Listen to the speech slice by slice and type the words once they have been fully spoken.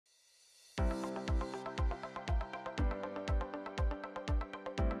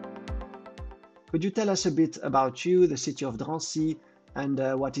Could you tell us a bit about you, the city of Drancy, and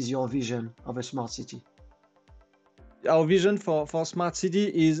what is your vision of a smart city? Our vision for smart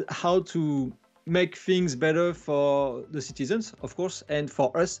city is how to make things better for the citizens, of course, and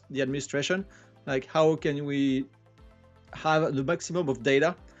for us, the administration. Like how can we have the maximum of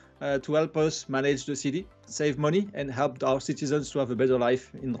data to help us manage the city, save money, and help our citizens to have a better life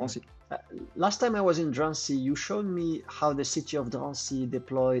in Drancy. Last time I was in Drancy, you showed me how the city of Drancy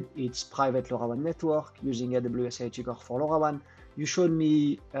deployed its private LoRaWAN network using AWS Public for LoRaWAN. You showed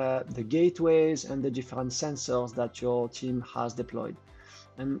me the gateways and the different sensors that your team has deployed.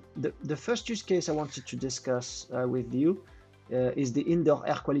 And the first use case I wanted to discuss with you is the indoor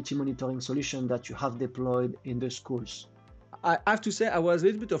air quality monitoring solution that you have deployed in the schools. I have to say I was a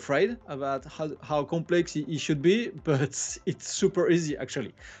little bit afraid about how complex it should be, but it's super easy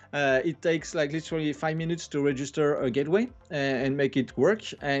actually. It takes like literally 5 minutes to register a gateway and make it work,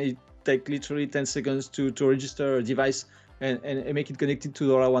 and it takes literally 10 seconds to register a device and make it connected to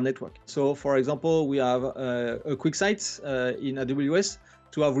the LoRaWAN network. So for example, we have a quick site in AWS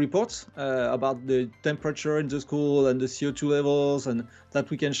to have reports about the temperature in the school and the CO2 levels, and that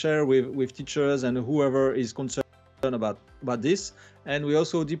we can share with teachers and whoever is concerned about this. And we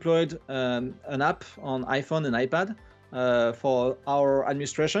also deployed an app on iPhone and iPad for our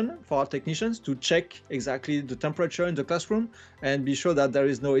administration, for our technicians to check exactly the temperature in the classroom and be sure that there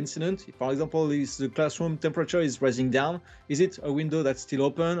is no incident. For example, if the classroom temperature is rising down, is it a window that's still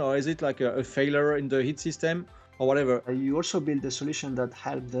open, or is it like a failure in the heat system or whatever? You also built a solution that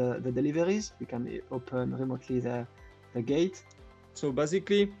helped the deliveries. You can open remotely the gate. So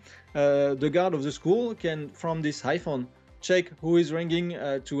basically, the guard of the school can, from this iPhone, check who is ringing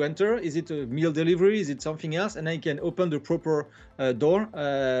to enter. Is it a meal delivery? Is it something else? And then he can open the proper door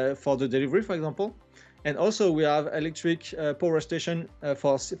for the delivery, for example. And also we have electric power station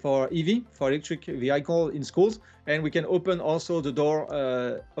for EV, for electric vehicle in schools. And we can open also the door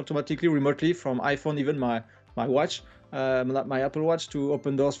automatically, remotely from iPhone, even my watch. My Apple Watch, to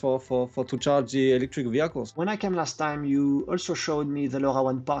open doors to charge the electric vehicles. When I came last time, you also showed me the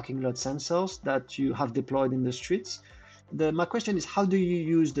LoRaWAN parking lot sensors that you have deployed in the streets. My question is, how do you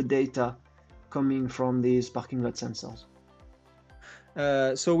use the data coming from these parking lot sensors?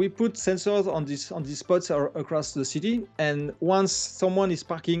 So we put sensors on these spots across the city, and once someone is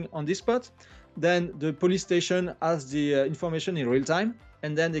parking on this spot, then the police station has the information in real time,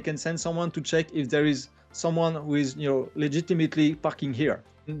 and then they can send someone to check if there is someone who is legitimately parking here.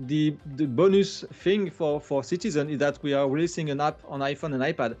 The bonus thing for citizens is that we are releasing an app on iPhone and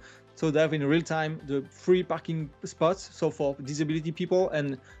iPad, so they have in real time the free parking spots, so for disability people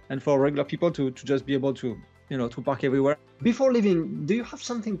and for regular people to just be able to to park everywhere. Before leaving, do you have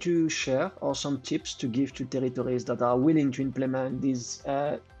something to share or some tips to give to territories that are willing to implement these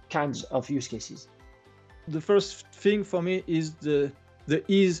kinds of use cases? The first thing for me is the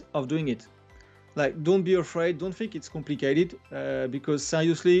ease of doing it. Like, don't be afraid, don't think it's complicated, because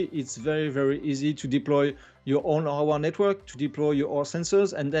seriously, it's very, very easy to deploy your own LoRaWAN network, to deploy your own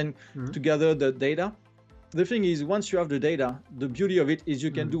sensors, and then to gather the data. The thing is, once you have the data, the beauty of it is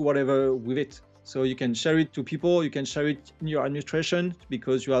you can do whatever with it. So you can share it to people, you can share it in your administration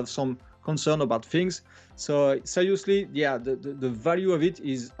because you have some concern about things. So seriously, yeah, the value of it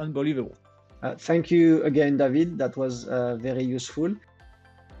is unbelievable. Thank you again, David. That was very useful.